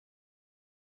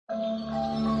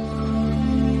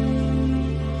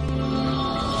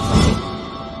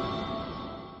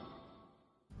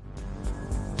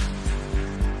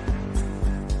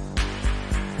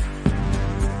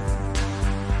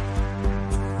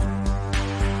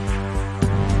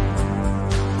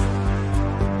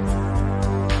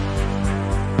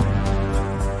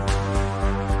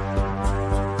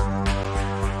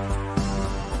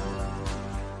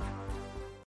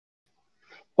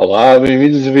Olá,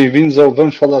 bem-vindos e bem-vindos ao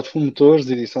Vamos Falar de Full Motores,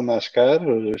 edição NASCAR.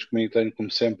 Hoje comigo tenho,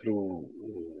 como sempre,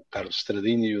 o Carlos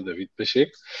Estradini e o David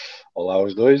Pacheco. Olá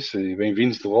aos dois e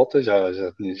bem-vindos de volta.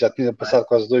 Já tinha passado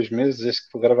quase 2 meses desde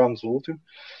que gravámos o último.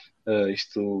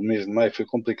 O mês de maio foi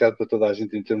complicado para toda a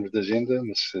gente em termos de agenda,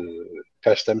 mas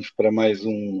cá estamos para mais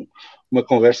uma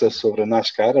conversa sobre a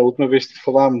NASCAR. A última vez que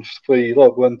falámos foi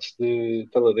logo antes de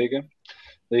Talladega.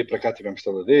 Daí para cá tivemos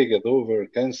Talladega, Dover,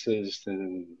 Kansas,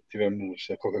 tivemos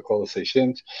a Coca-Cola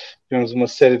 600, tivemos uma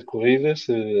série de corridas.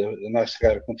 A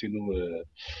NASCAR continua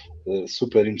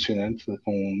super emocionante,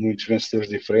 com muitos vencedores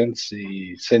diferentes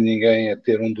e sem ninguém a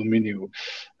ter um domínio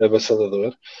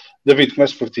avassalador. David,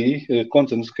 começo por ti.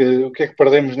 Conta-nos o que é que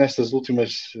perdemos nestas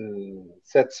últimas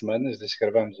 7 semanas, desde que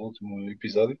gravámos o último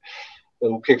episódio.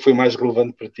 O que é que foi mais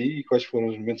relevante para ti e quais foram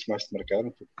os momentos que mais te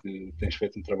marcaram? Porque tens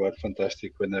feito um trabalho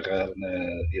fantástico a narrar na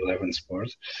Eleven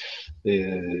Sports.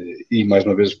 E mais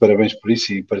uma vez, parabéns por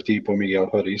isso, e para ti e para o Miguel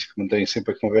Roriz, que mantém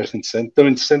sempre a conversa interessante. Tão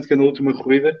interessante que na última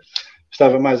corrida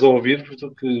estava mais a ouvir-vos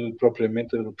do que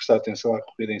propriamente a prestar atenção à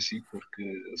corrida em si, porque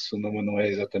a Sonoma não é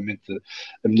exatamente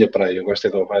a minha praia. Eu gosto é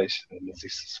de ovais, mas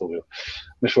isso sou eu.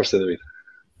 Mas força, David.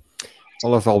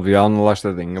 Olá, Salviano, lá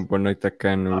estadinha. Boa noite a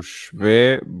quem nos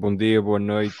vê. Bom dia, boa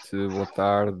noite, boa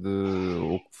tarde,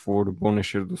 o que for. Bom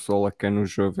nascer do sol a quem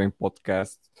nos ouve em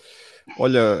podcast.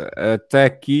 Olha, até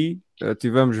aqui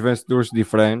tivemos vencedores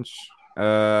diferentes.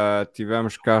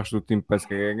 Tivemos carros do time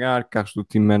Penske a ganhar, carros do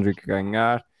time Hendrick a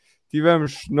ganhar.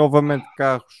 Tivemos novamente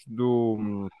carros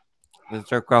do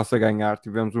Jack Carlos a ganhar.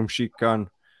 Tivemos um mexicano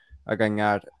a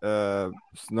ganhar,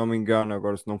 se não me engano,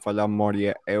 agora se não falhar a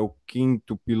memória, é o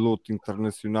 5º piloto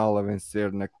internacional a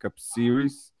vencer na Cup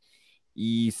Series.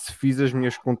 E se fiz as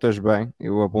minhas contas bem,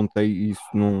 eu apontei isso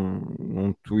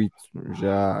num tweet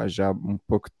já um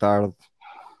pouco tarde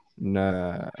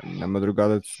na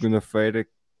madrugada de segunda-feira,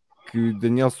 que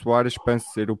Daniel Soares pensa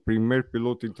ser o primeiro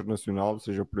piloto internacional, ou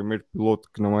seja, o primeiro piloto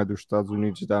que não é dos Estados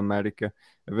Unidos da América,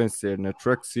 a vencer na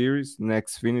Truck Series, na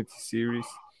Xfinity Series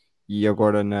e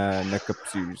agora na Cup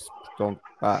Series. Portanto,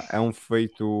 é um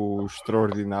feito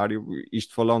extraordinário.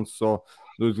 Isto falando só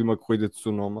da última corrida de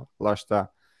Sonoma, lá está.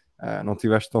 Não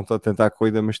estiveste tanto atento à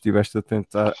corrida, mas estiveste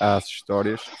atento às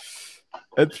histórias.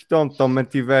 Entretanto, também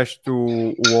tiveste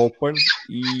o Open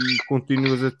e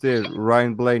continuas a ter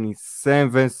Ryan Blaney sem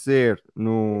vencer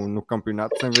no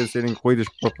campeonato, sem vencer em corridas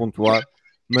para pontuar,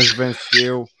 mas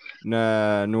venceu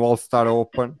no All-Star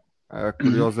Open.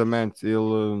 Curiosamente,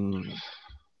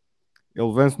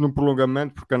 ele vence no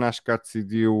prolongamento porque a NASCAR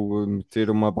decidiu meter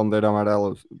uma bandeira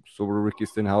amarela sobre o Ricky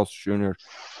Stenhouse Jr.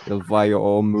 Ele vai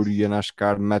ao muro e a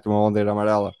NASCAR mete uma bandeira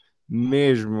amarela,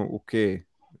 mesmo o quê?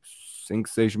 5,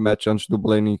 6 metros antes do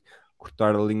Blaney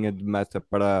cortar a linha de meta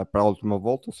para a última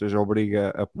volta, ou seja, obriga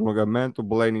a prolongamento. O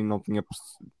Blaney não tinha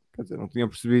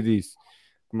percebido isso.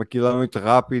 Como aquilo é muito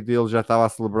rápido, ele já estava a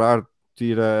celebrar,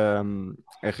 tira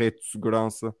a rede de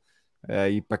segurança.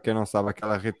 E para quem não sabe,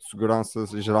 aquela rede de segurança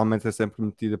geralmente é sempre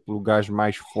metida pelo gajo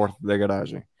mais forte da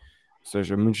garagem. Ou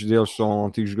seja, muitos deles são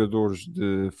antigos jogadores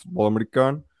de futebol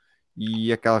americano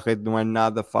e aquela rede não é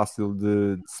nada fácil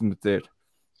de se meter.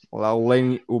 Lá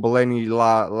o Blaney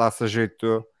lá se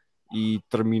ajeitou e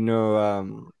terminou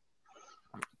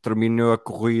a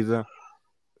corrida.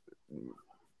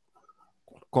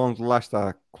 Quando lá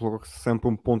está, colocou sempre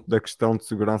um ponto da questão de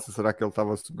segurança. Será que ele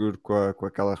estava seguro com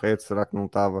aquela rede? Será que não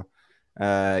estava?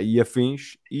 E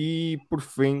afins. E por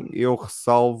fim, eu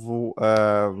ressalvo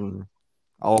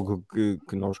algo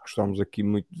que nós gostamos aqui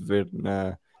muito de ver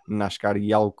na NASCAR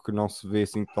e algo que não se vê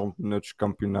assim tanto noutros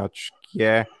campeonatos, que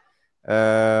é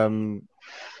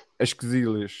as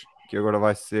quesilhas, que agora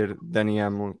vai ser Danny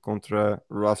Hamlin contra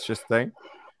Ross Chastain.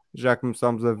 Já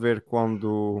começámos a ver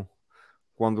quando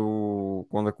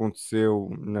aconteceu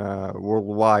na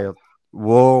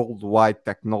Worldwide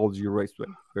Technology Raceway,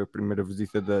 foi a primeira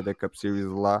visita da Cup Series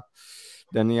lá.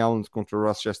 Danny Hamlin contra o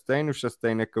Ross Chastain. O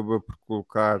Chastain acabou por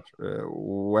colocar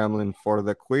o Hamlin fora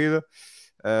da corrida.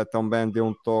 Também deu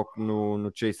um toque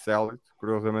no Chase Elliott.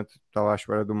 Curiosamente, estava à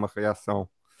espera de uma reação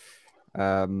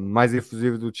mais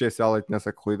efusiva do Chase Elliott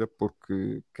nessa corrida,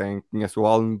 porque quem conhece o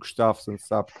Alan Gustafsson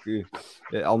sabe que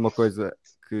alguma coisa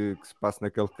que se passa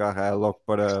naquele carro é logo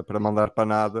para mandar para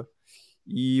nada.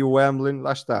 E o Hamlin,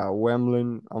 lá está, o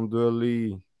Hamlin andou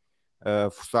ali a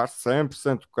forçar sempre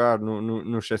sem tocar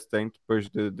no Chastain depois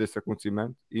desse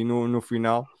acontecimento, e no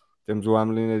final temos o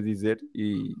Hamlin a dizer,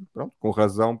 e pronto, com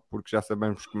razão, porque já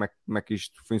sabemos como é que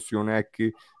isto funciona, é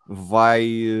que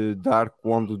vai dar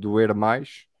quando doer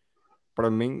mais. Para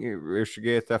mim, eu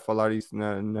cheguei até a falar isso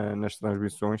nas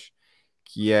transmissões,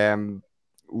 que é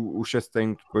o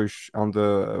Chastain depois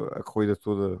anda a corrida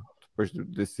toda depois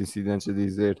desses incidentes a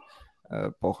dizer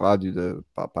para o rádio,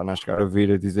 para a NASCAR a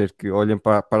vir a dizer que olhem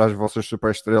para as vossas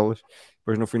superestrelas,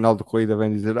 depois no final da corrida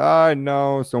vem dizer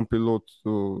não, sou um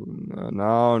piloto,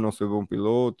 não sou bom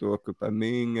piloto, a culpa é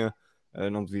minha,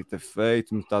 não devia ter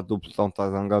feito, metade do pelotão está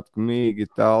zangado comigo e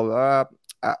tal,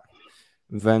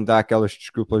 vem dar aquelas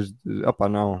desculpas de,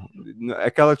 não,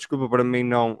 aquela desculpa para mim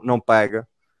não pega,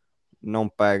 não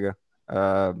pega.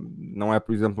 Não é,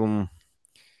 por exemplo,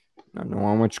 não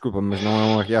é uma desculpa, mas não é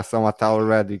uma reação a Tyler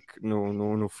Reddick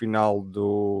no final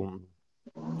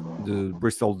de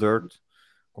Bristol Dirt,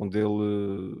 quando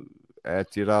ele é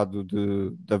tirado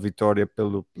da vitória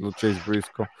pelo Chase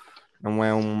Briscoe. Não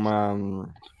é uma.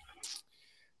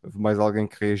 Houve mais alguém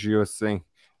que reagiu assim.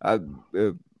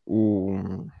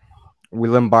 O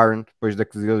William Byron, depois da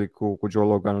quesilha com o Joe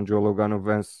Logano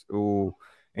vence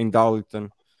em Darlington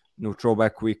no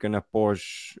Throwback Weekend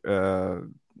após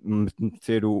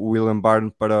meter o William Byron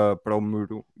para o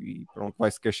muro, e pronto, vai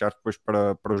se queixar depois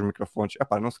para os microfones.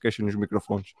 Não se queixem nos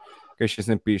microfones,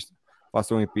 queixem-se em pista,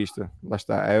 façam em pista, lá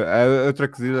está. É outra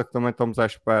quesilha que também estamos à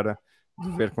espera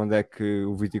de ver quando é que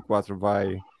o 24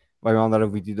 vai mandar o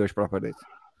 22 para a parede.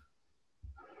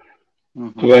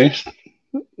 Muito bem,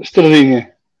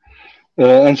 Estradinha.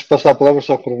 Antes de passar a palavra,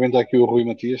 só cumprimentar aqui o Rui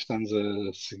Matias, está-nos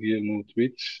a seguir no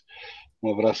Twitch.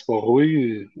 Um abraço para o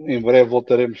Rui. Em breve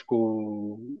voltaremos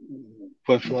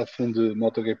vamos falar de fundo de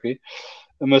MotoGP.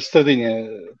 Mas, Estradinha,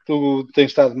 tu tens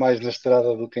estado mais na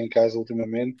estrada do que em casa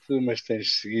ultimamente, mas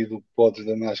tens seguido o podes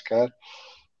da NASCAR. O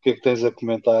que é que tens a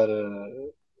comentar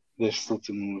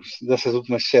dessas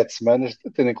últimas 7 semanas,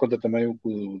 tendo em conta também o que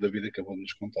o David acabou de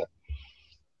nos contar?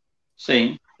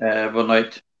 Sim, boa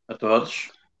noite a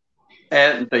todos.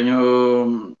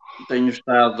 Tenho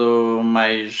estado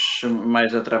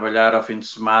mais a trabalhar ao fim de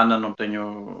semana, não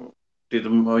tenho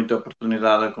tido muita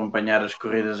oportunidade de acompanhar as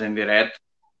corridas em direto,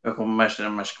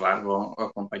 mas claro, vou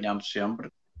acompanhando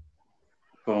sempre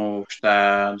com o que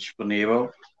está disponível.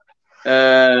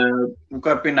 O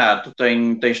campeonato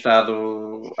tem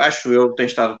estado, acho eu, tem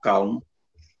estado calmo,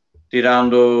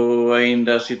 tirando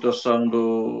ainda a situação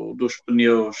dos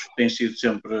pneus, que tem sido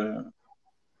sempre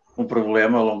um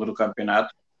problema ao longo do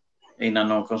campeonato. Ainda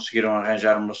não conseguiram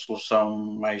arranjar uma solução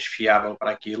mais fiável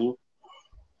para aquilo.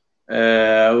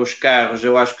 Os carros,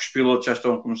 eu acho que os pilotos já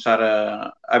estão a começar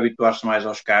a habituar-se mais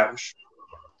aos carros.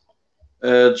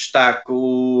 Destaco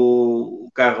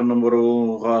o carro número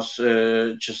 1, Ross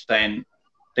Chastain,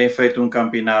 tem feito um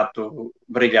campeonato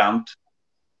brilhante.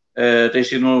 Tem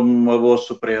sido uma boa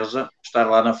surpresa estar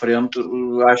lá na frente.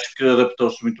 Acho que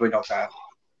adaptou-se muito bem ao carro.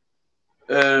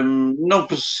 Não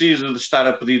precisa de estar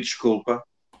a pedir desculpa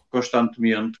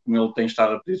constantemente, como ele tem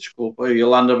estado a pedir desculpa. Ele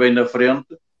anda bem na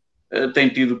frente, tem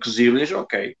tido quesilhas,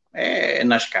 ok, é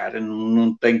NASCAR,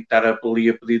 não tem que estar ali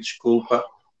a pedir desculpa,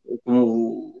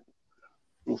 como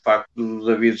o facto do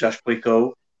David já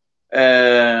explicou.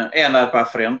 É andar para a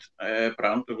frente,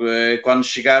 pronto. Quando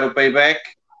chegar o payback,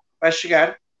 vai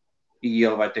chegar e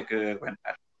ele vai ter que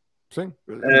aguentar. Sim,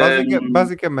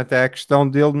 basicamente é a questão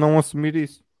dele não assumir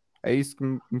isso. É isso que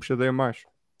me chateia mais.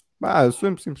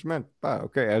 Assume simplesmente.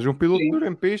 Ok, és um piloto duro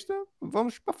em pista,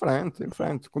 vamos para frente, em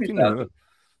frente, continua. Exato.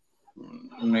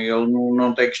 Ele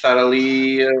não tem que estar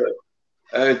ali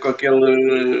com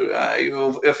aquele.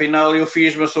 Afinal, eu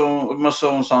fiz, mas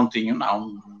sou um santinho.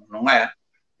 Não é.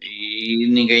 E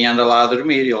ninguém anda lá a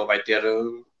dormir. Ele vai ter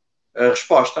a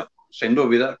resposta, sem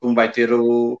dúvida. Como vai ter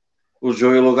o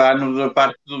Joey Logano da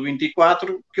parte do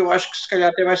 24, que eu acho que se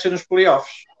calhar até vai ser nos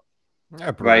playoffs.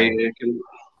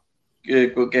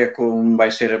 Que é como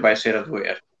vai ser a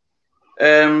doer.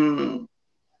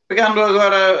 Pegando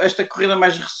agora esta corrida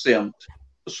mais recente,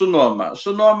 Sonoma,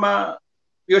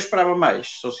 eu esperava mais,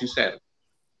 sou sincero.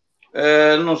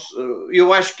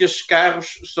 Eu acho que estes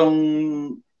carros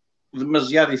são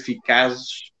demasiado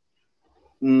eficazes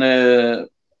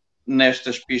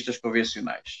nestas pistas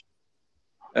convencionais.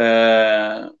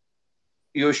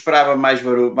 Eu esperava mais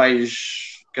barulho,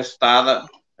 mais cacetada,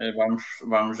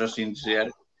 vamos assim dizer.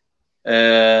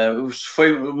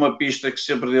 Foi uma pista que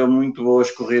sempre deu muito boas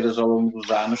corridas ao longo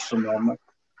dos anos, Sonoma.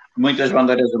 Muitas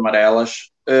bandeiras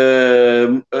amarelas,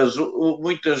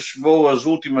 muitas boas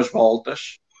últimas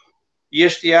voltas, e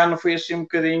este ano foi assim um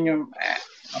bocadinho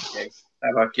ok.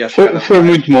 Estava aqui a chegar foi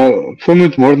muito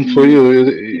morno, foi.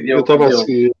 Eu estava a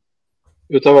seguir.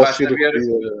 Eu estava a Basta seguir a ver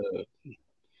corrida.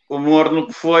 o morno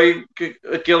que foi, que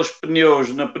aqueles pneus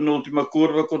na penúltima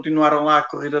curva continuaram lá a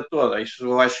corrida toda. Isso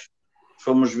eu acho que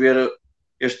fomos ver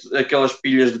aquelas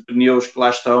pilhas de pneus que lá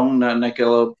estão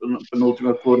naquela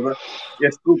penúltima curva.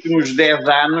 Estes últimos 10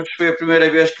 anos foi a primeira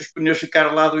vez que os pneus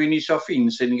ficaram lá do início ao fim,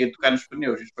 sem ninguém tocar nos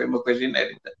pneus. Isso foi uma coisa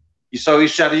inédita. E só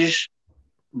isso já diz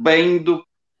bem do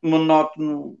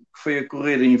monótono que foi a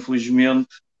corrida, infelizmente.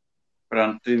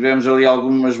 Pronto, tivemos ali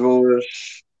algumas boas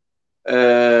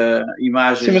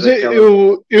imagens. Sim, mas daquela.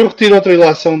 eu retiro outra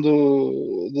ilação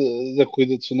da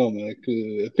corrida de Sonoma. É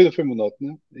que a corrida foi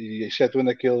monótona, e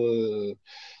excetuando aquele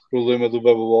problema do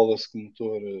Bubba Wallace com o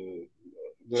motor,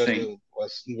 durante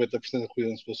quase 90% da corrida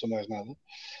não se passou mais nada.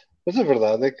 Mas a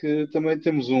verdade é que também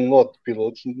temos um lote de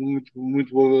pilotos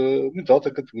muito boa, muito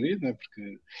alta categoria, não é?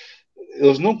 Porque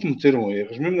eles não cometeram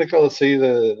erros, mesmo naquela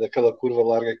saída daquela curva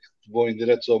larga que vão em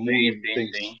diretos ao muro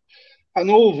e Sim.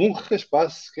 não houve um que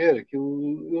raspasse sequer.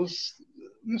 Aquilo, eles,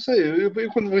 não sei, eu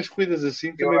quando vejo corridas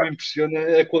assim também me impressiona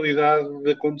a qualidade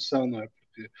da condução, não é?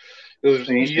 Porque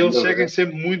eles seguem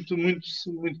sempre muito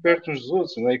perto uns dos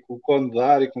outros, não é? E com o cone de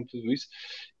ar e com tudo isso,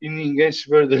 e ninguém se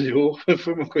esbardalhou.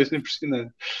 Foi uma coisa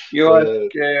impressionante. Eu acho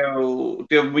que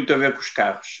teve muito a ver com os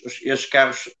carros. Estes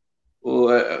carros,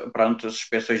 pronto, as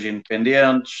suspensões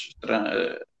independentes,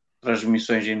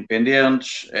 transmissões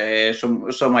independentes,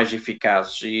 são mais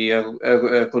eficazes e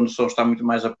a condução está muito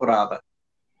mais apurada.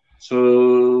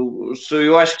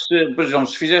 Eu acho que, por exemplo,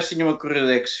 se fizessem uma corrida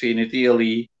de Xfinity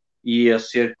ali, ia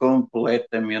ser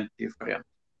completamente diferente.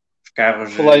 Os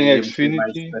carros Falar em iam ter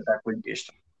mais Xfinity, espetáculo em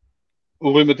pista. o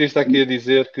Rui Matias está aqui a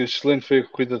dizer que excelente foi a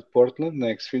corrida de Portland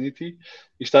na Xfinity,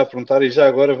 e está a perguntar, e já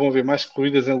agora vão haver mais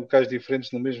corridas em locais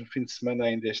diferentes no mesmo fim de semana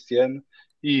ainda este ano,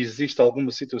 e existe alguma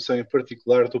situação em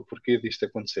particular do porquê disto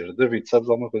acontecer? David, sabes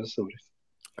alguma coisa sobre isso?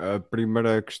 A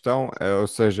primeira questão, ou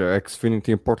seja, a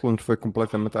Xfinity em Portland foi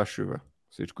completamente à chuva.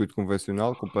 Circuito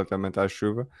convencional, completamente à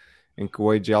chuva, em que o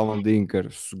AJ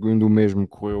Allmendinger, segundo o mesmo,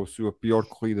 correu a pior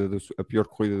corrida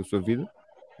da sua vida.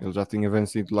 Ele já tinha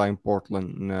vencido lá em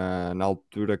Portland na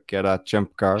altura que era a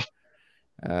Champ Car,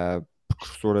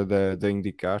 precursora da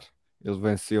IndyCar. Ele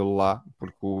venceu lá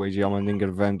porque o AJ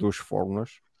Allmendinger vem dos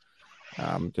Fórmulas.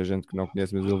 Há muita gente que não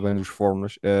conhece, mas ele vem dos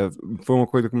Fórmulas. Foi uma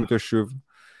corrida com muita chuva.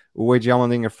 O AJ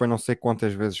Allmendinger foi não sei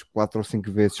quantas vezes, 4 ou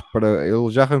 5 vezes para. Ele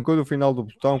já arrancou do final do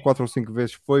pelotão, 4 ou 5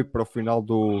 vezes foi para o final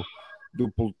do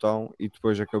pelotão e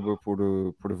depois acabou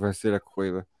por vencer a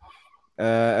corrida.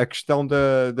 A questão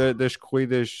das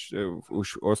corridas,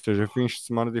 ou seja, fins de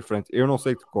semana diferentes, eu não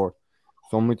sei de cor.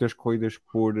 São muitas corridas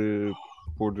por,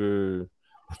 por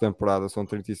temporada, são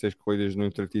 36 corridas no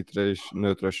 33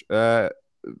 neutras.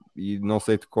 E não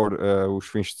sei de cor os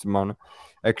fins de semana.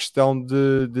 A questão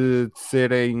de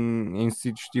serem em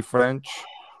sítios diferentes,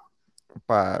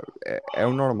 pá, é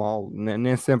o normal,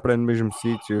 nem sempre é no mesmo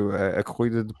sítio. A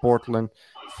corrida de Portland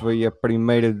foi a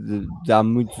primeira de há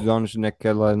muitos anos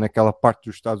naquela parte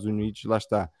dos Estados Unidos. Lá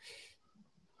está.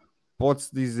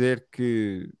 Pode-se dizer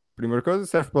que, primeira coisa,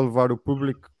 serve para levar o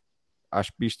público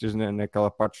às pistas naquela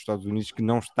parte dos Estados Unidos que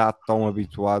não está tão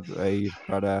habituado a ir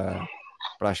para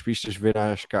as pistas ver a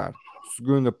NASCAR.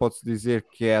 Segunda, pode-se dizer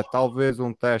que é talvez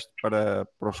um teste para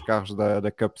os carros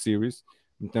da Cup Series.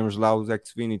 Metemos lá os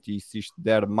Xfinity e se isto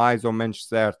der mais ou menos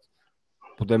certo,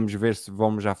 podemos ver se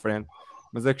vamos à frente.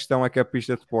 Mas a questão é que a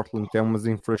pista de Portland tem umas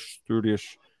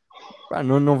infraestruturas,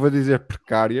 não vou dizer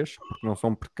precárias, porque não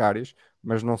são precárias,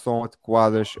 mas não são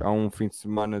adequadas a um fim de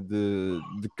semana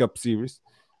de Cup Series.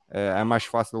 É mais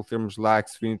fácil termos lá a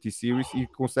Xfinity Series e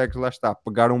consegues, lá está,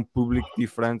 pegar um público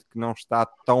diferente que não está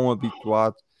tão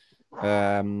habituado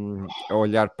a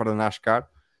olhar para NASCAR.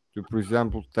 Tu, por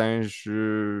exemplo, tens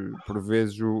por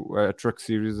vezes a Truck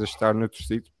Series a estar noutro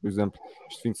sítio. Por exemplo,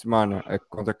 este fim de semana,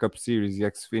 contra a Cup Series e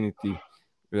a Xfinity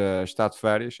está de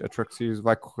férias. A Truck Series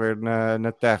vai correr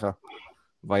na terra,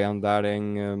 vai andar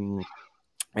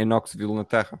em Knoxville, na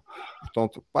terra.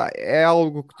 Portanto, é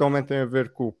algo que também tem a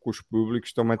ver com os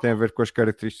públicos, também tem a ver com as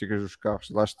características dos carros.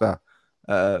 Lá está.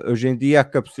 Hoje em dia a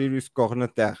Cup Series corre na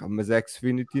terra, mas a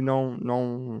Xfinity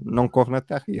não corre na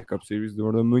terra, e a Cup Series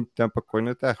demora muito tempo a correr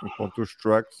na terra, enquanto os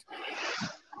trucks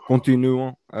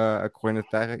continuam a correr na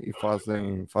terra e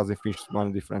fazem fins de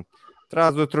semana diferentes.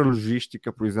 Traz outra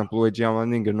logística, por exemplo, o AJ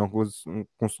Allmendinger não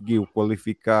conseguiu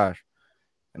qualificar,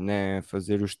 né,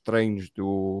 fazer os treinos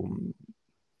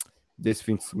desse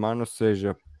fim de semana, ou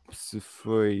seja, se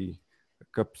foi a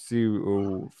Cup Series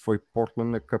ou foi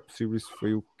Portland, a Cup Series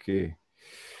foi o quê?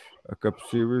 A Cup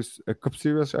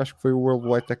Series acho que foi o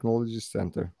Worldwide Technology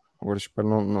Center. Agora espero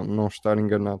não estar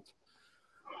enganado.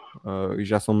 e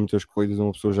já são muitas corridas,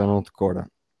 uma pessoa já não decora.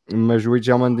 Mas o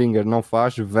Ijal Mandinger não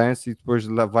faz, vence e depois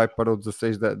vai para o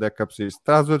 16 da Cup Series.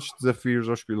 Traz outros desafios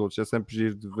aos pilotos, é sempre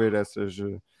giro de ver esses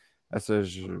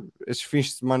fins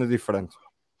de semana diferentes.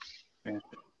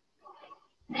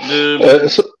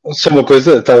 Só uma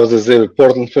coisa, estavas a dizer,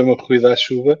 Portland foi uma corrida à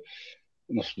chuva,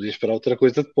 não se podia esperar outra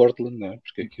coisa de Portland, não é?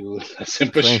 Porque aquilo está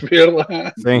sempre a chover lá.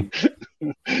 Sim.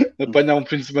 Apanhar um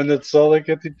fim de semana de sol é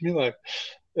que é tipo milagre.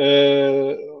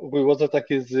 O Rui Walter está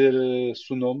aqui a dizer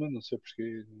Sonoma, não sei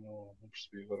porque, não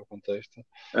percebi agora o contexto.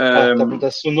 Está a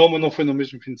perguntar se Sonoma não foi no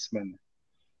mesmo fim de semana.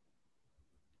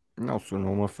 Não,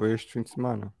 Sonoma foi este fim de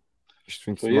semana. Este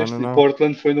fim de foi semana este não. E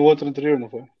Portland foi no outro anterior, não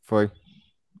foi? Foi.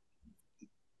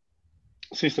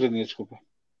 Sim, Estradinha, desculpa.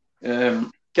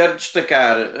 Quero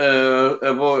destacar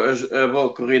a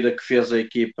boa corrida que fez a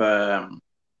equipa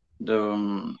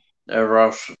do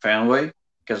Roush Fenway,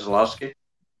 Keselowski.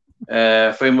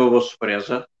 Foi uma boa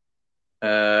surpresa.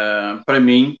 Para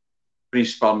mim,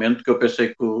 principalmente, porque eu pensei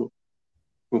que o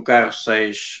carro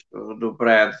 6 do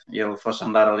Brad ele fosse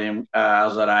andar ali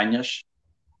às aranhas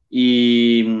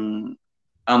e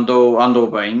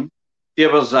andou bem.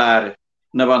 Teve azar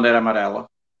na bandeira amarela.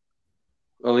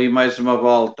 Ali mais uma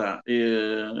volta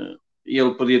e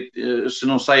ele podia, se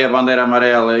não sai a bandeira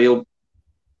amarela, ele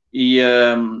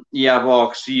ia à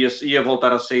boxe, ia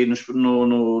voltar a sair nos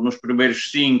primeiros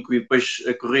 5 e depois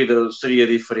a corrida seria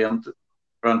diferente.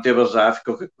 Pronto, teve azar,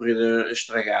 ficou com a corrida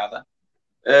estragada.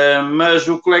 Mas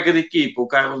o colega de equipa, o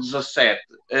carro 17,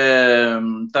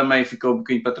 também ficou um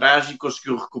bocadinho para trás e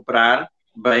conseguiu recuperar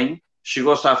bem,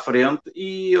 chegou-se à frente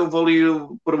e houve ali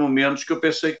por momentos que eu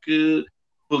pensei que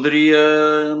poderia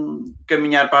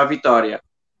caminhar para a vitória.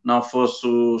 Não fosse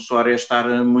o Soares estar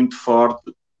muito forte,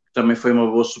 também foi uma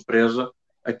boa surpresa,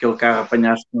 aquele carro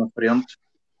apanhar-se na frente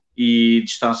e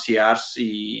distanciar-se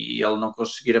e ele não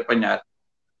conseguir apanhar.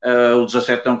 O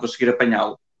 17 não conseguir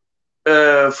apanhá-lo.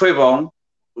 Foi bom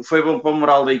para o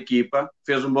moral da equipa,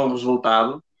 fez um bom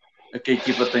resultado. A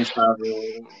equipa tem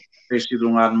sido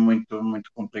um ano muito,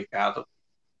 muito complicado.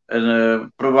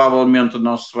 Provavelmente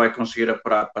não se vai conseguir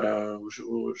apurar para os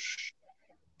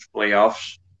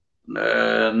playoffs,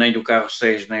 nem do carro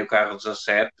 6 nem o carro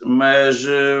 17, mas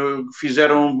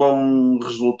fizeram um bom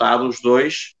resultado os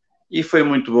dois e foi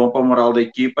muito bom para o moral da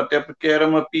equipa, até porque era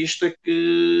uma pista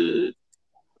que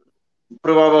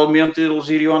provavelmente eles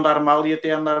iriam andar mal e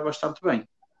até andar bastante bem.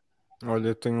 Olha,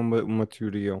 eu tenho uma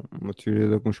teoria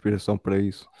da conspiração para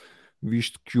isso.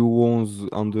 Visto que o 11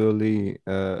 andou ali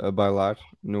a bailar,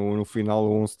 no final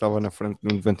o 11 estava na frente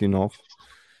do 99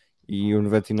 e o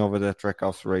 99 é da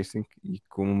Trackhouse Racing e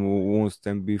como o 11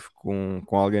 tem bife com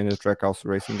alguém da Trackhouse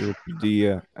Racing, ele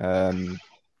podia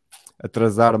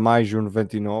atrasar mais o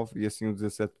 99 e assim o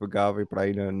 17 pegava e para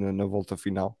ir na volta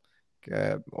final, que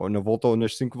é, ou na volta ou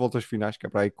nas 5 voltas finais, que é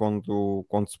para aí quando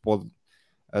se pode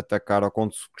atacar ou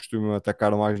quando se costuma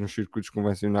atacar mais nos circuitos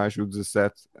convencionais, o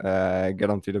 17 é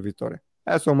garantir a vitória.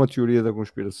 É só uma teoria da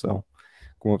conspiração,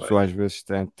 como a pessoa às vezes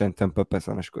tem tempo para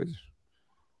pensar nas coisas.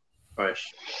 Pois.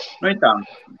 No entanto,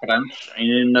 pronto,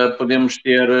 ainda podemos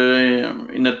ter,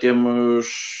 ainda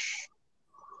temos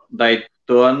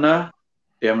Daytona,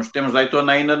 temos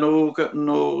Daytona ainda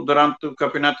durante o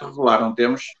campeonato regular, não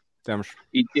temos? Temos.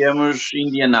 E temos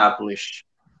Indianápolis.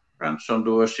 Pronto, são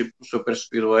duas super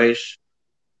speedways.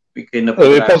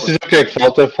 Eu posso dizer o que é que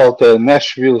falta? Falta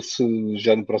Nashville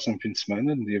já no próximo fim de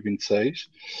semana, no dia 26.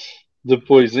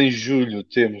 Depois, em julho,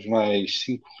 temos mais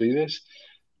 5 corridas.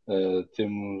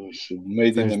 Temos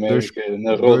Made in America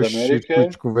na Road America.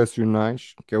 Circuitos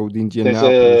convencionais, que é o de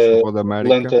Indianápolis, Road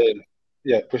America.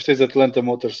 Depois tens Atlanta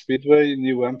Motor Speedway,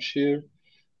 New Hampshire,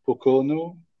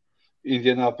 Pocono,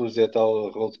 Indianápolis é tal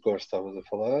road course que estavas a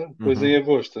falar. Depois em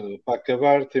agosto, para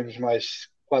acabar, temos mais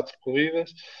 4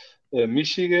 corridas.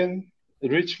 Michigan,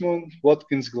 Richmond,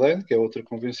 Watkins Glen, que é outra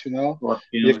convencional,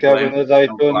 e acaba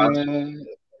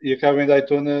em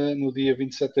Daytona no dia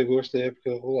 27 de agosto, da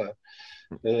época regular.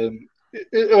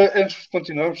 Antes de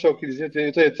continuarmos, só queria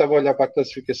dizer, eu estava a olhar para a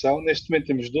classificação, neste momento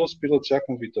temos 12 pilotos já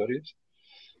com vitórias,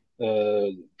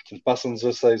 portanto passam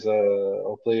 16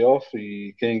 ao playoff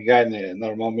e quem ganha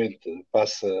normalmente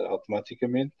passa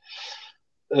automaticamente.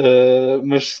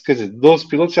 Mas quer dizer, 12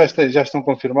 pilotos já estão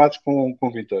confirmados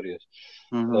com vitórias.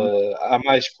 Há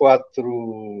mais 4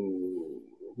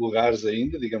 lugares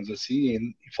ainda, digamos assim,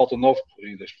 e faltam 9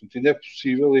 corridas. Portanto, ainda é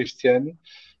possível este ano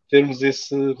termos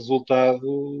esse resultado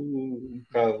um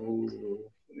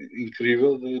bocado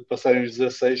incrível de passarem os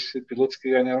 16 pilotos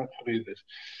que ganharam corridas.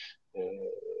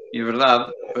 É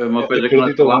verdade, foi uma coisa que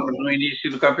nós falámos no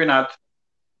início do campeonato.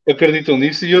 Acreditam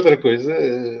nisso. E outra coisa,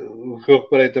 o que eu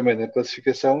reparei também na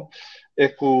classificação, é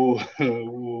que o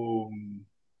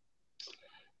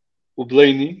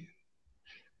Blaney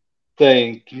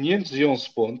tem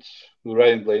 511 pontos, o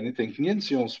Ryan Blaney tem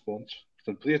 511 pontos,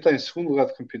 portanto podia estar em segundo lugar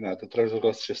do campeonato, atrás do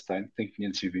Ross Chastain, que tem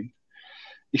 520,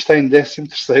 e está em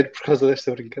 13º por causa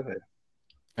desta brincadeira.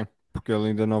 Porque ele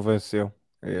ainda não venceu.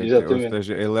 Ou Exatamente.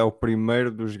 seja, ele é o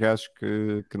primeiro dos gajos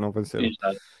que não venceram.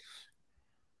 Exato.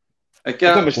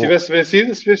 Então, mas se tivesse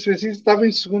vencido, estava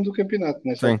em segundo do campeonato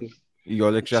nesta Sim. altura. E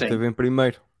olha que já esteve em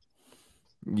primeiro.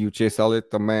 E o Chase Elliott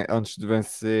também, antes de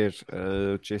vencer,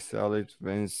 o Chase Elliott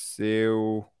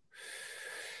venceu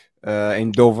em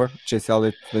Dover. O Chase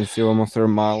Elliott venceu a Monster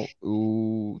Mile.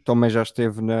 Também já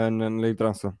esteve na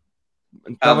liderança.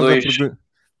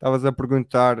 Estavas a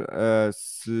perguntar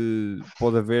se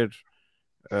pode haver.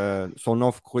 São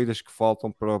 9 corridas que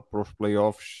faltam para os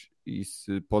playoffs e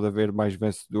se pode haver mais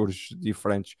vencedores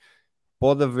diferentes.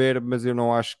 Pode haver, mas eu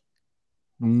não acho.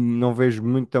 Não vejo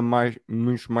muitos mais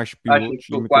pilotos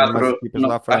e muitas mais equipas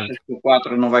lá à frente. Achas que o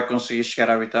 4 não vai conseguir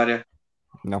chegar à vitória?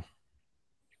 Não.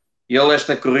 E ele,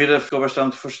 esta corrida, ficou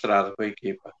bastante frustrado com a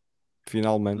equipa.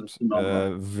 Finalmente.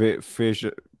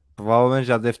 Provavelmente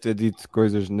já deve ter dito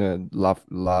coisas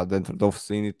lá dentro da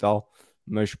oficina e tal,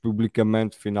 mas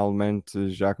publicamente, finalmente,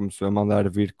 já começou a mandar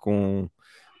vir com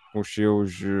os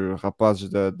seus rapazes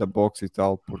da boxe e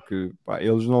tal, porque pá,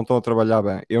 eles não estão a trabalhar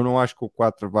bem. Eu não acho que o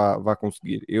 4 vá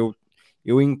conseguir. Eu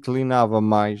inclinava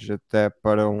mais até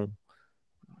para um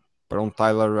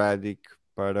Tyler Reddick,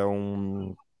 para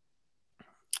um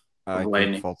quem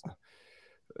é que falta?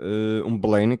 Um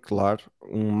Blaney, claro,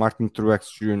 um Martin Truex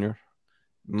Jr.,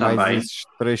 mais Também. esses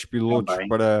 3 pilotos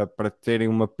para terem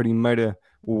uma primeira,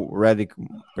 o Reddick,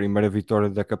 primeira vitória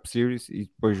da Cup Series, e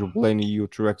depois o Blaney e o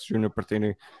Truex Jr. para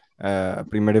terem a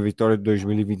primeira vitória de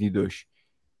 2022.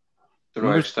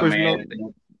 Mas depois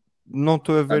não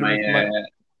estou a ver muito mais.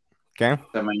 Quem?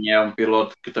 Também é um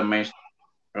piloto que também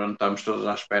estamos todos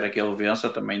à espera que ele vença,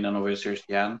 também ainda não venceu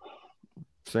este ano.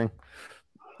 Sim.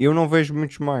 Eu não vejo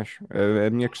muitos mais. A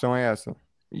minha questão é essa.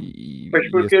 Pois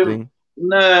porque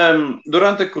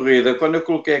durante a corrida, quando eu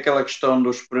coloquei aquela questão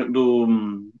do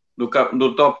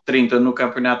top 30 no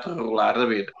campeonato regular da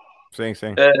vida, sim.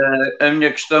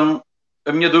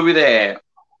 A minha dúvida é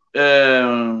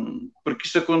porque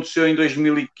isto aconteceu em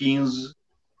 2015,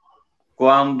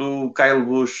 quando o Kyle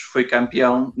Busch foi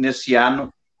campeão nesse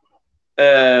ano.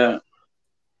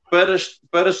 Para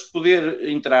se poder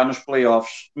entrar nos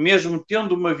playoffs, mesmo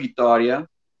tendo uma vitória,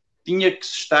 tinha que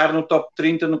estar no top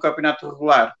 30 no campeonato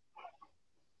regular.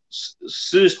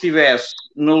 Se estivesse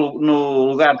no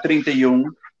lugar 31,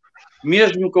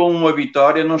 mesmo com uma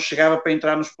vitória, não chegava para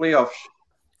entrar nos playoffs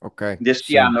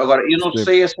deste ano. Agora, eu não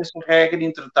sei se essa regra,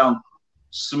 entretanto,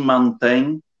 se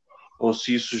mantém ou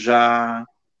se isso já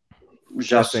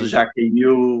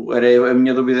caiu. A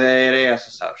minha dúvida era essa,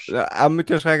 sabes? Há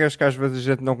muitas regras que às vezes a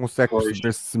gente não consegue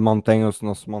perceber se mantém ou se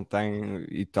não se mantém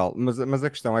e tal. Mas a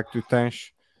questão é que tu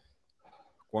tens...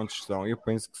 Quantos são? Eu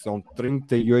penso que são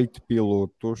 38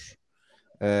 pilotos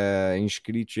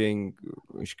inscritos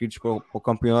para o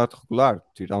campeonato regular,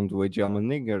 tirando o AJ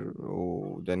Allmendinger,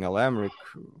 o Daniel Hemrick,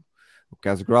 o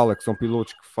Kaz Grala, que são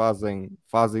pilotos que fazem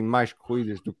mais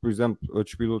corridas do que, por exemplo,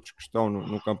 outros pilotos que estão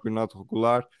no campeonato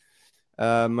regular,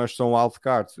 mas são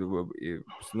wildcards.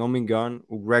 Se não me engano,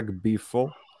 o Greg Biffle,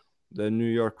 da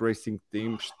New York Racing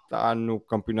Team, está no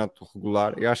campeonato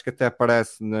regular. Eu acho que até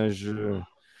aparece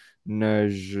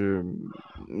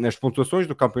nas pontuações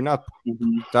do campeonato,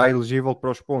 está elegível para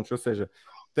os pontos, ou seja,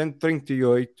 tendo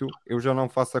 38, eu já não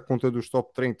faço a conta dos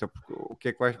top 30, porque o que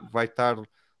é que vai estar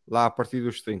lá a partir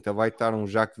dos 30? Vai estar um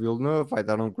Jacques Villeneuve, vai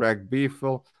estar um Greg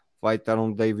Biffle, vai estar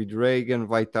um David Reagan,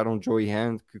 vai estar um Joey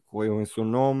Hand, que correu em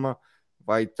Sonoma,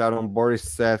 vai estar um Boris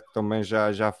Said, que também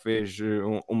já fez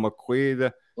uma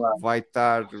corrida, vai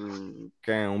estar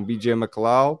um BJ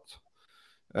McLeod,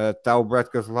 está o Brad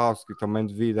Keselowski também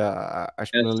devido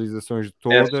às penalizações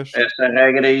todas. Esta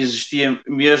regra existia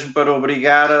mesmo para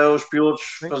obrigar os pilotos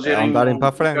a fazerem andarem para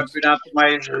a frente. Campeonato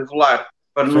mais regular,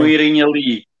 para não irem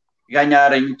ali,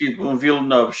 ganharem tipo um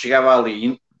Villeneuve, chegava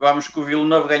ali, vamos que o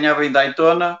Villeneuve ganhava em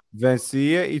Daytona,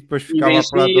 vencia e depois ficava para os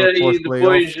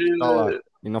playoffs,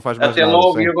 e não faz mais até nada,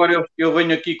 logo, sim. E agora eu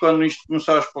venho aqui quando isto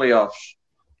começar os playoffs.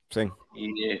 Sim.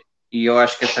 E eu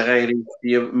acho que essa regra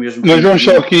existia mesmo. Mas vamos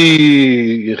só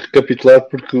aqui recapitular,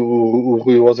 porque o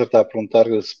Rui Ozer está a perguntar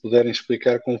se puderem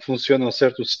explicar como funciona ao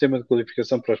certo o sistema de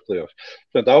qualificação para os playoffs.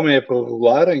 Portanto, há uma época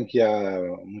regular em que há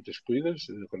muitas corridas,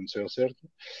 para não ser ao certo,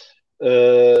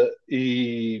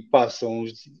 e passam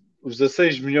os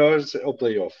 16 melhores ao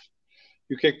playoff.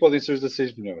 E o que é que podem ser os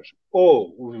 16 melhores?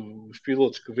 Ou os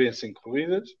pilotos que vencem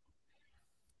corridas,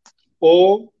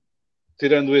 ou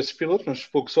tirando esses pilotos, vamos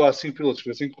supor que só há 5 pilotos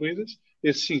para 5 corridas,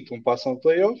 esses 5 não passam ao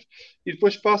playoff e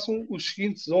depois passam os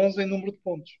seguintes 11 em número de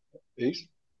pontos. É isso?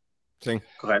 Sim.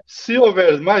 Correto. Se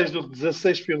houver mais do que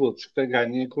 16 pilotos que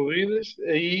ganhem corridas,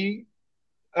 aí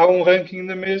há um ranking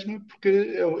na mesma,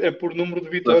 porque é por número de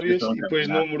vitórias e depois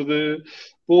número de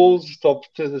poles, top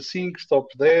 5,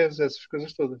 top 10, essas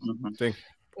coisas todas. Sim.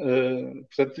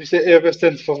 Portanto, isto é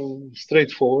bastante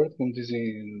straightforward, como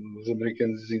dizem os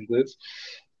americanos e os ingleses.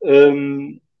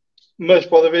 Mas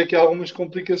pode haver aqui algumas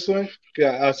complicações, porque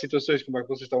há situações, como é que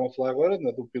vocês estavam a falar agora,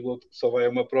 do piloto que só vai a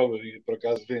uma prova e por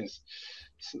acaso vence,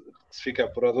 se fica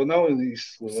apurado ou não.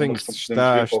 Isso sim,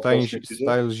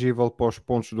 está elegível para os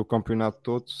pontos do campeonato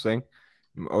todo, sim.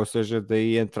 Ou seja,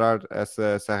 daí entrar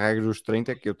essa regra dos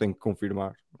 30, que eu tenho que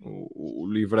confirmar. O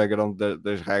livro é grande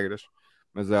das regras,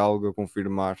 mas é algo a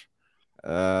confirmar.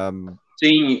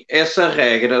 Sim, essa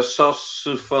regra só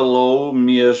se falou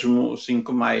mesmo assim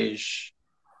com mais...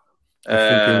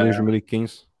 Assim que em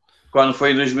 2015. Quando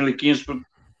foi em 2015,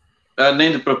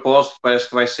 nem de propósito, parece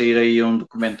que vai sair aí um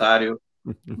documentário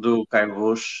do Kyle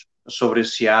Busch sobre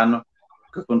esse ano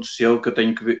que aconteceu, que eu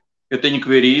tenho que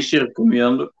ver isso e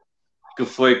recomendo, que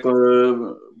foi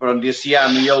pronto, esse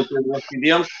ano e ele teve um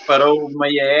acidente, parou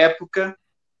meia época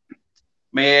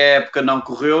não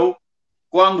correu,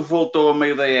 quando voltou a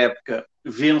meio da época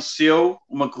venceu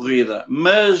uma corrida,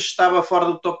 mas estava fora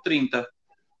do top 30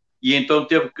 e então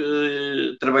teve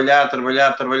que trabalhar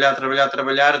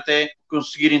até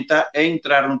conseguir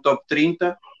entrar no top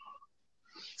 30,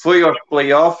 foi aos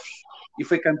playoffs e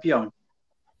foi campeão.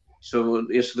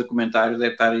 Esse documentário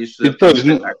deve estar isso. E depois,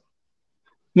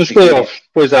 nos playoffs,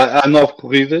 depois há 9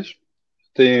 corridas,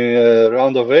 tem a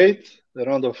Round of 8, a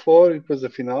Round of 4 e depois a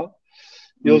final,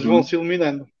 e eles vão se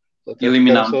eliminando.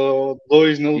 Eliminando. Só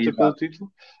 2 na luta pelo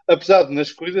título, apesar de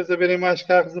nas corridas haverem mais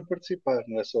carros a participar,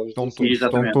 não é só os estão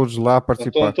todos lá a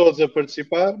participar. Estão todos a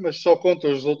participar, mas só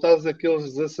contam os resultados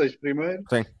daqueles 16 primeiro,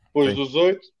 depois dos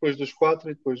 8, depois dos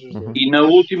 4 e depois dos 2. E na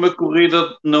última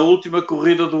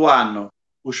corrida do ano,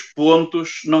 os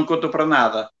pontos não contam para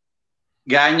nada.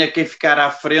 Ganha quem ficar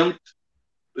à frente,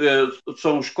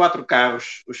 são os 4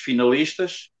 carros, os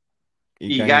finalistas,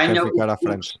 e ganha o que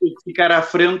ficar à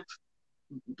frente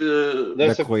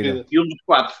dessa corrida. De um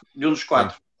dos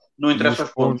quatro. Não interessa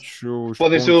os pontos.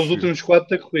 Podem ser os últimos 4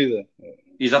 da corrida.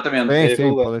 Exatamente.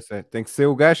 Sim, pode ser. Tem que ser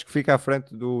o gajo que fica à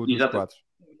frente dos 4.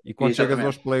 E quando chegas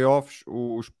aos playoffs,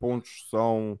 os pontos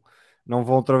não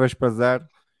vão outra vez para 0,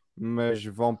 mas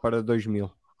vão para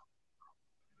 2000.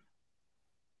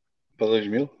 Para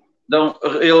 2000? Então,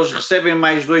 eles recebem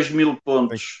mais 2000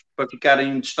 pontos para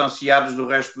ficarem distanciados do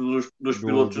resto dos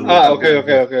pilotos. Ok.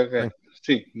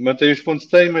 Sim, mantém os pontos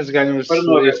que têm, mas ganham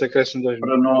esse acréscimo de 2000.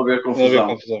 Para não haver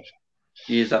confusão.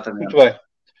 Exatamente. Muito bem.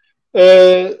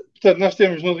 Portanto, nós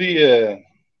temos no dia...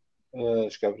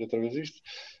 escapa outra vez isto.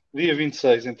 Dia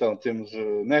 26, então, temos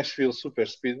o Nashville Super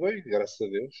Speedway, graças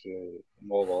a Deus,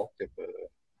 uma oval, que é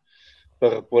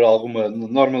para repor alguma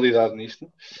normalidade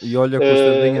nisto. E olha que o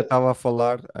Sardinha estava a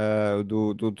falar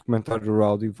do documentário do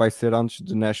Rowdy, vai ser antes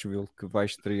de Nashville, que vai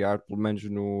estrear, pelo menos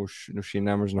nos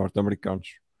cinemas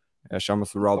norte-americanos.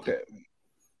 Chama-se Rowdy. Okay.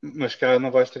 Mas cá não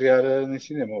vai estrear nem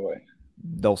cinema, vai?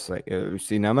 Não sei. O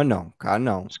cinema não, cá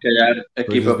não. Se calhar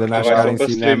aqui para NASCAR em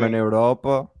cinema na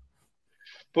Europa.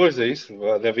 Pois é isso,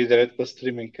 deve ir direto para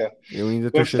streaming cá. Eu ainda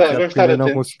estou chateado porque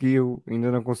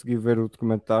ainda não consegui ver o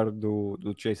documentário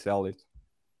do Chase Elliott.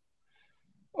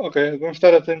 Ok, vamos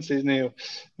estar atentos a isso, nem eu.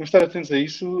 Vamos estar atentos a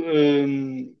isso.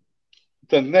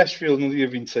 Portanto, Nashville no dia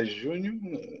 26 de junho,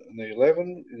 na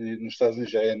Eleven, e nos Estados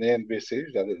Unidos já é na NBC,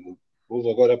 já houve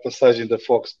agora a passagem da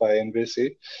Fox para a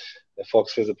NBC. A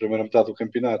Fox fez a primeira metade do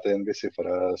campeonato, a NBC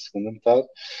fará a segunda metade.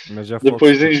 Mas já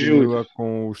depois Fox em julho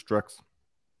com os trucks.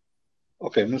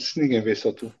 Ok, mas se ninguém vê,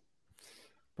 só tu.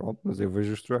 Pronto, mas eu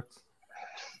vejo os trucks.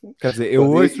 Quer dizer, eu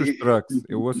ouço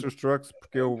os trucks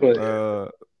porque eu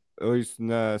ouço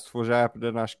se for já a app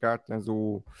da NASCAR,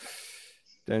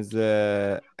 tens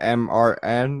a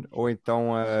MRN ou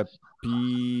então a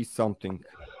P something,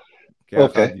 que é a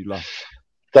rádio lá.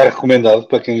 Está recomendado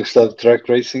para quem gostar de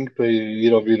track racing para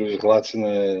ir ouvir os relatos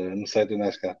no site da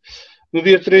NASCAR. No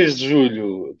dia 3 de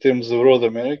julho temos o Road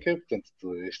America,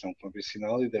 portanto este é um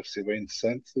convencional e deve ser bem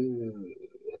interessante,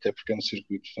 até porque é um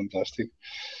circuito fantástico.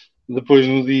 Depois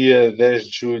no dia 10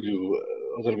 de julho,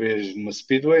 outra vez numa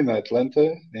Speedway em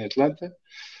Atlanta.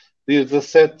 Dia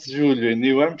 17 de julho em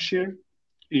New Hampshire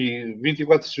e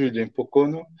 24 de julho em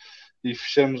Pocono. E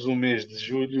fechamos o mês de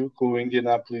julho com o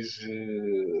Indianapolis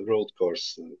Road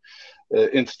Course.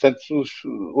 Entretanto,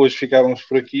 hoje ficávamos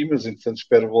por aqui, mas entretanto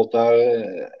espero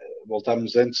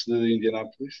voltarmos antes de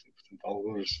Indianapolis. portanto,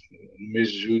 alguns no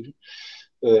mês de julho,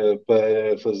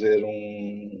 para fazer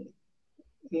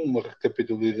uma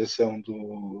recapitulação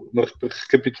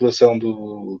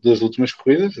das últimas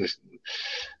corridas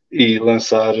e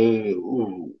lançar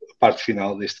a parte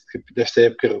final desta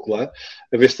época regular,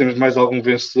 a ver se temos mais algum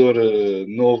vencedor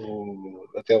novo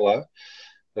até lá,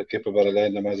 que é para baralhar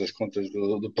ainda mais as contas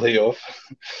do playoff.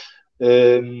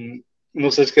 Não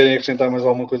sei se querem acrescentar mais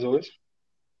alguma coisa hoje.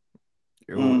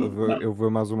 Eu vou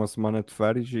mais uma semana de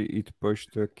férias e depois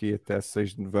estou aqui até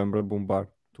 6 de novembro a bombar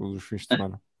todos os fins de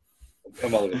semana. É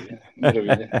uma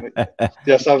maravilha.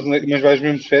 Já sabes, mas vais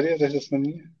mesmo de férias esta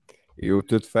semaninha? Eu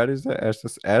estou de férias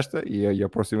esta e a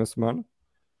próxima semana.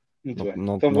 Muito bem.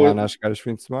 Não, Então, não há nas caras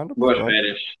fim de semana. Boas portanto,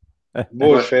 férias.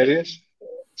 Boas férias.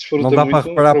 Desfruta não dá muito, para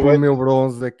reparar pelo aproveita. meu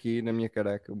bronze aqui na minha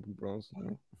careca. Bronze, não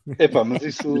é? Epá, mas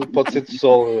isso pode ser de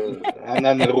sol a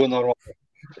andar na rua normal.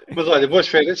 Mas olha, boas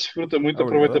férias, desfruta muito,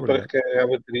 Obrigado, aproveita para obrigado. recarregar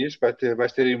baterias.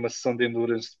 Vais ter aí uma sessão de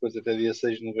endurance depois até dia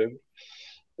 6 de novembro.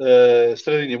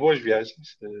 Estradinha, boas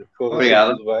viagens. Corra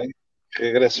Obrigado. tudo bem. Que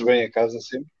regresses bem a casa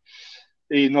sempre.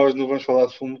 E nós não vamos falar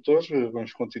de full motores,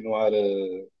 vamos continuar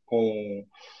com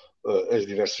as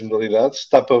diversas modalidades.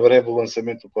 Está para breve o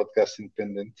lançamento do podcast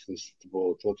independente.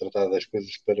 Estou a tratar das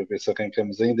coisas para ver se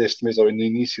arrancamos ainda este mês ou no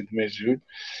início do mês de julho.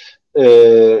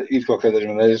 E de qualquer das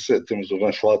maneiras, temos o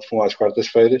Vamos Falar de Fundo às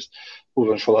quartas-feiras, o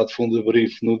Vamos Falar de Fundo de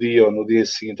brief no dia ou no dia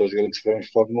seguinte aos grandes prémios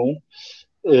de Fórmula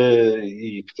 1.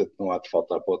 E portanto não há de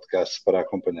faltar podcast para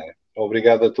acompanhar.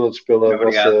 Obrigado a todos pela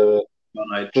vossa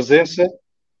presença.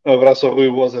 Um abraço ao Rui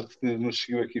Wozart que nos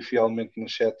seguiu aqui fielmente no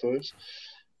chat hoje.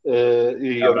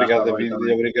 E obrigado, David,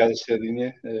 e obrigado,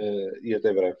 Estradinha, e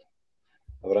até breve.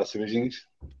 Abraço e beijinhos.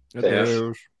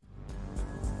 Adeus.